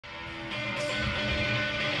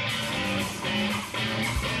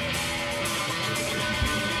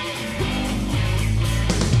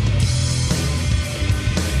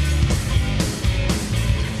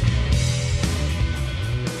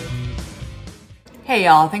Hey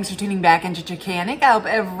y'all, thanks for tuning back into Chickanic. I hope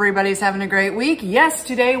everybody's having a great week. Yes,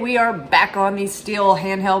 today we are back on these Stihl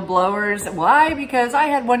handheld blowers. Why? Because I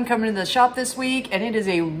had one come into the shop this week and it is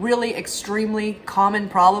a really extremely common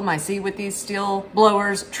problem I see with these Stihl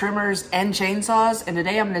blowers, trimmers, and chainsaws. And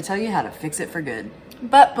today I'm going to tell you how to fix it for good.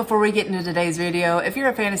 But before we get into today's video, if you're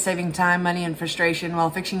a fan of saving time, money, and frustration while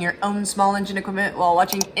fixing your own small engine equipment while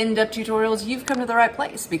watching in-depth tutorials, you've come to the right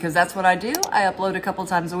place because that's what I do. I upload a couple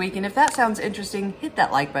times a week, and if that sounds interesting, hit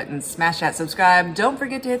that like button, smash that subscribe, don't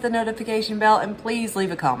forget to hit the notification bell, and please leave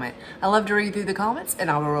a comment. I love to read through the comments, and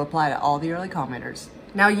I will reply to all the early commenters.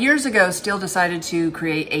 Now, years ago, Stihl decided to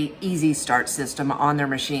create a easy start system on their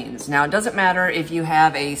machines. Now, it doesn't matter if you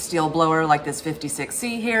have a Stihl blower like this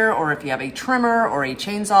 56C here, or if you have a trimmer or a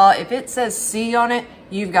chainsaw. If it says C on it,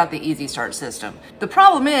 you've got the easy start system. The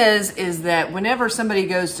problem is that whenever somebody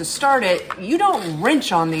goes to start it, you don't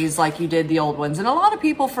wrench on these like you did the old ones. And a lot of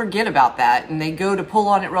people forget about that and they go to pull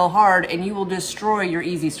on it real hard and you will destroy your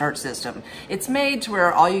easy start system. It's made to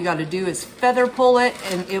where all you got to do is feather pull it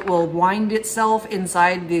and it will wind itself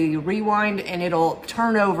inside the rewind and it'll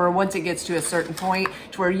turn over once it gets to a certain point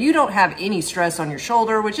to where you don't have any stress on your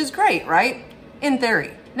shoulder, which is great, right? In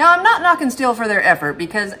theory. Now, I'm not knocking Stihl for their effort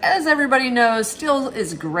because, as everybody knows, Stihl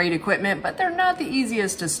is great equipment, but they're not the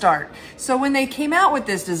easiest to start. So when they came out with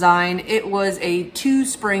this design, it was a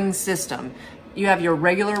two-spring system. You have your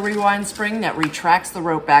regular rewind spring that retracts the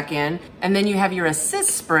rope back in, and then you have your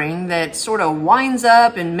assist spring that sort of winds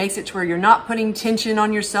up and makes it to where you're not putting tension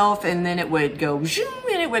on yourself, and then it would go zoom,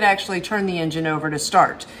 and it would actually turn the engine over to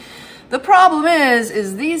start. The problem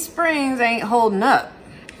is these springs ain't holding up.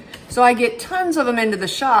 So I get tons of them into the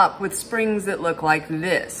shop with springs that look like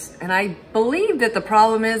this. And I believe that the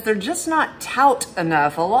problem is they're just not taut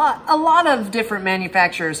enough. A lot of different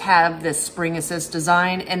manufacturers have this spring assist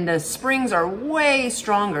design and the springs are way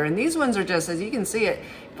stronger. And these ones are just, as you can see it,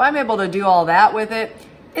 if I'm able to do all that with it,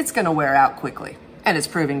 it's gonna wear out quickly. And it's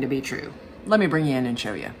proving to be true. Let me bring you in and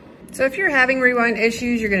show you. So if you're having rewind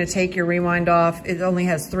issues, you're gonna take your rewind off. It only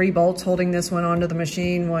has 3 bolts holding this one onto the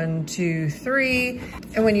machine, 1, 2, 3.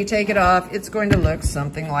 And when you take it off, it's going to look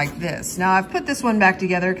something like this. Now I've put this one back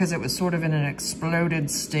together because it was sort of in an exploded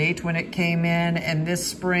state when it came in and this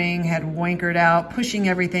spring had wankered out, pushing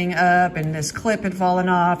everything up and this clip had fallen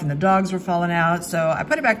off and the dogs were falling out. So I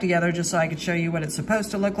put it back together just so I could show you what it's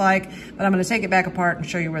supposed to look like, but I'm gonna take it back apart and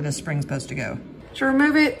show you where this spring's supposed to go. To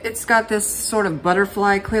remove it, it's got this sort of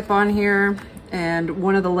butterfly clip on here and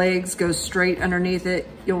one of the legs goes straight underneath it.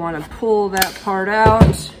 You'll want to pull that part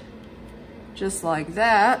out just like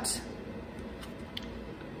that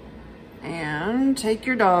and take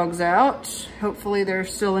your dogs out. Hopefully they're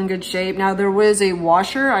still in good shape. Now there was a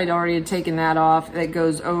washer, I'd already taken that off, that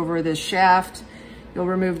goes over this shaft. You'll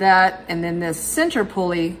remove that and then this center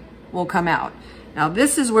pulley will come out. Now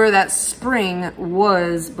this is where that spring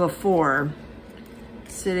was before,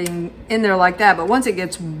 sitting in there like that, but once it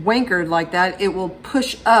gets wankered like that, it will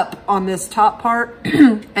push up on this top part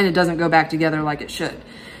and it doesn't go back together like it should.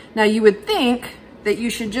 Now you would think that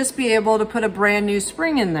you should just be able to put a brand new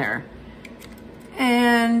spring in there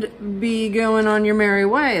and be going on your merry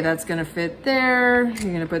way. That's gonna fit there,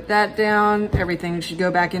 you're gonna put that down, everything should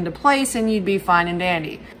go back into place and you'd be fine and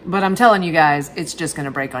dandy. But I'm telling you guys, it's just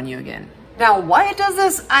gonna break on you again. Now, why it does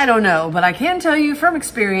this, I don't know, but I can tell you from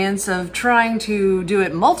experience of trying to do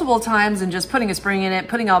it multiple times and just putting a spring in it,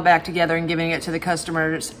 putting it all back together and giving it to the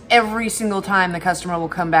customers, every single time the customer will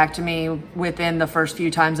come back to me within the first few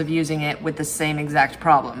times of using it with the same exact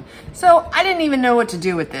problem. So I didn't even know what to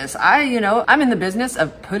do with this. I'm in the business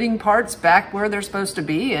of putting parts back where they're supposed to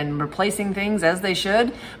be and replacing things as they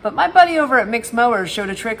should, but my buddy over at Mixed Mowers showed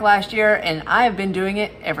a trick last year and I have been doing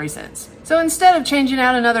it ever since. So instead of changing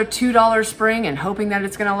out another $2 spring and hoping that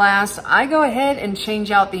it's gonna last, I go ahead and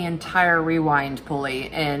change out the entire rewind pulley.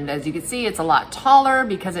 And as you can see, it's a lot taller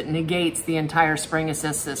because it negates the entire spring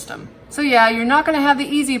assist system. So yeah, you're not gonna have the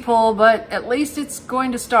easy pull, but at least it's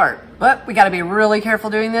going to start. But we gotta be really careful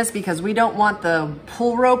doing this because we don't want the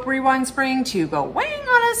pull rope rewind spring to go wang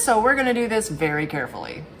on us, so we're gonna do this very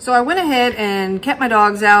carefully. So I went ahead and kept my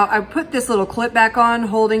dogs out. I put this little clip back on,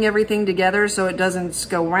 holding everything together so it doesn't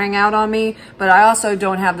go wang out on me, but I also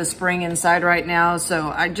don't have the spring inside right now,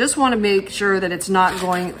 so I just wanna make sure that it's not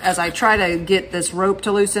going, as I try to get this rope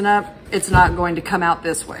to loosen up, it's not going to come out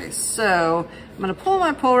this way. So I'm gonna pull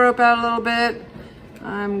my pull rope out a little bit.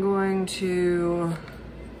 I'm going to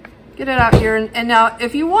get it out here. And now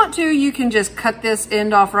if you want to, you can just cut this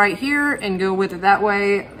end off right here and go with it that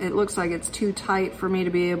way. It looks like it's too tight for me to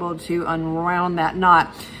be able to unwound that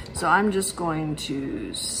knot. So I'm just going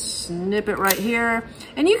to snip it right here.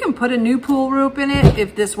 And you can put a new pull rope in it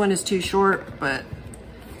if this one is too short, but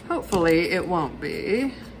Hopefully it won't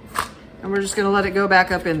be. And we're just gonna let it go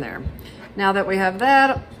back up in there. Now that we have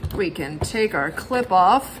that, we can take our clip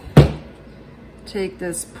off, take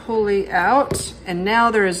this pulley out, and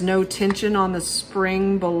now there is no tension on the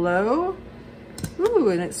spring below. Ooh,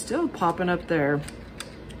 and it's still popping up there.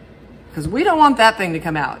 Because we don't want that thing to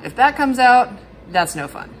come out. If that comes out, that's no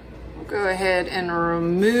fun. We'll go ahead and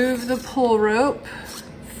remove the pull rope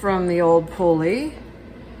from the old pulley.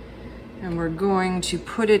 And we're going to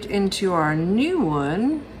put it into our new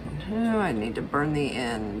one. Oh, I need to burn the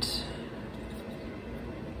end.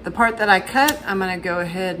 The part that I cut, I'm gonna go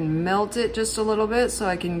ahead and melt it just a little bit so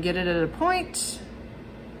I can get it at a point.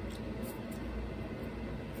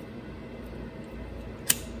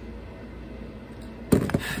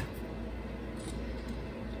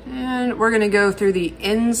 And we're gonna go through the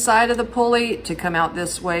inside of the pulley to come out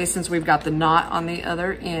this way since we've got the knot on the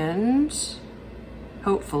other end.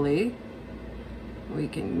 Hopefully, we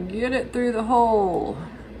can get it through the hole.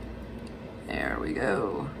 There we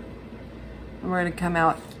go. And we're gonna come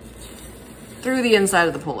out through the inside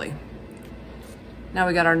of the pulley. Now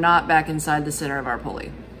we got our knot back inside the center of our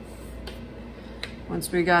pulley. Once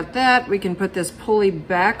we got that, we can put this pulley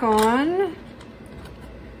back on.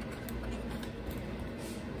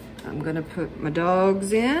 I'm gonna put my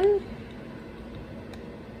dogs in.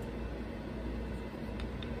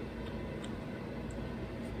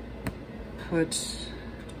 Put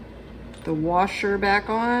the washer back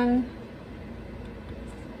on.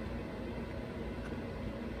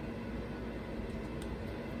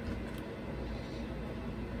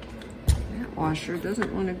 That washer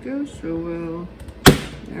doesn't want to go so well.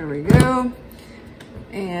 There we go.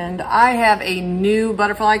 And I have a new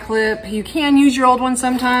butterfly clip. You can use your old one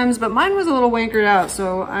sometimes, but mine was a little wankered out,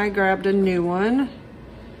 so I grabbed a new one.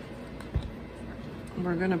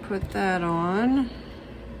 We're gonna put that on.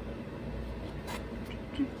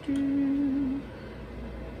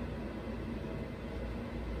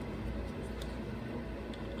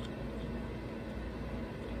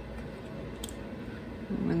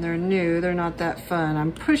 When they're new, they're not that fun.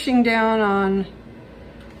 I'm pushing down on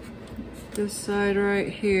this side right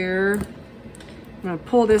here. I'm gonna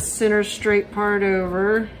pull this center straight part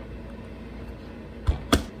over.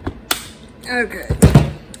 Okay.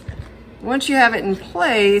 Once you have it in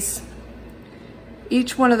place,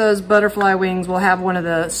 each one of those butterfly wings will have one of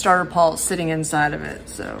the starter pulls sitting inside of it.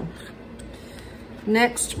 So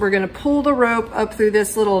next, we're gonna pull the rope up through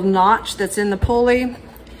this little notch that's in the pulley,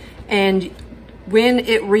 and when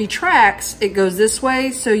it retracts, it goes this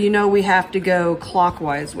way, so you know we have to go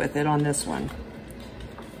clockwise with it on this one.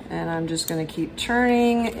 And I'm just gonna keep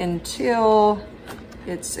turning until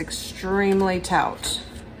it's extremely taut.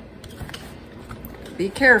 Be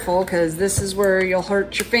careful, because this is where you'll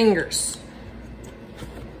hurt your fingers.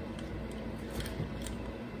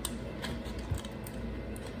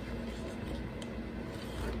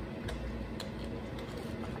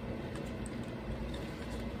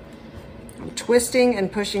 Twisting and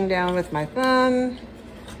pushing down with my thumb.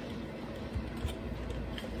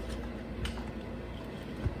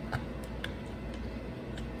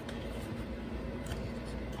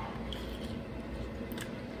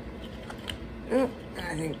 Oh,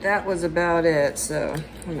 I think that was about it. So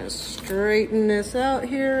I'm gonna straighten this out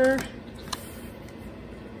here.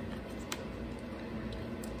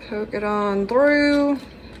 Poke it on through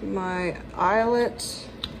my eyelet.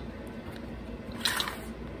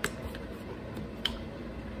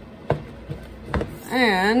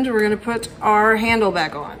 And we're gonna put our handle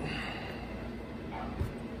back on.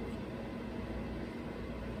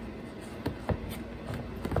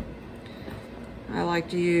 I like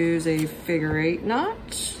to use a figure-8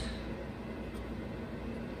 knot.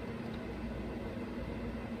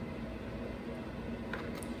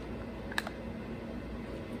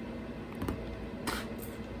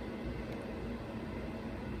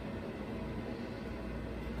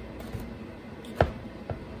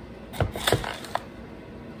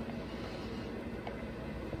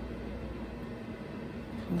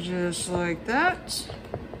 Just like that.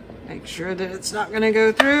 Make sure that it's not gonna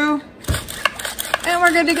go through. And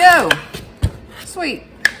we're good to go. Sweet.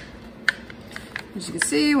 As you can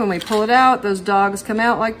see, when we pull it out, those dogs come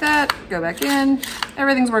out like that, go back in.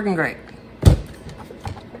 Everything's working great.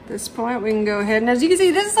 At this point, we can go ahead, and as you can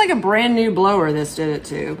see, this is like a brand new blower this did it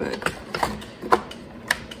to, but.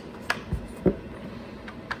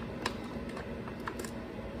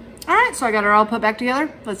 All right, so I got her all put back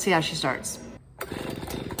together. Let's see how she starts.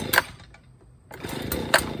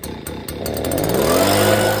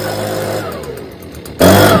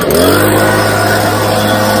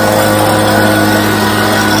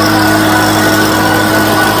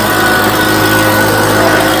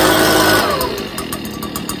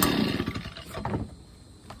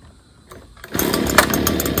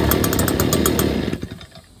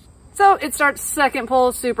 start, second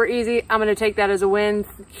pull, super easy. I'm gonna take that as a win.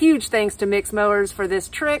 Huge thanks to Mix Mowers for this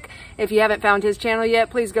trick. If you haven't found his channel yet,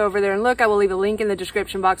 please go over there and look. I will leave a link in the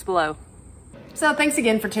description box below. So thanks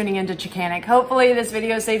again for tuning in to Chickanic. Hopefully this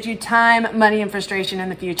video saved you time, money, and frustration in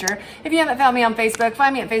the future. If you haven't found me on Facebook,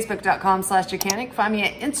 find me at facebook.com/Chickanic. Find me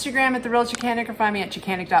at Instagram at TheRealChickanic, or find me at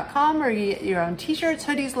Chickanic.com, where you get your own t-shirts,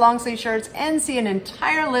 hoodies, long sleeve shirts, and see an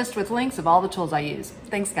entire list with links of all the tools I use.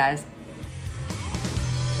 Thanks, guys.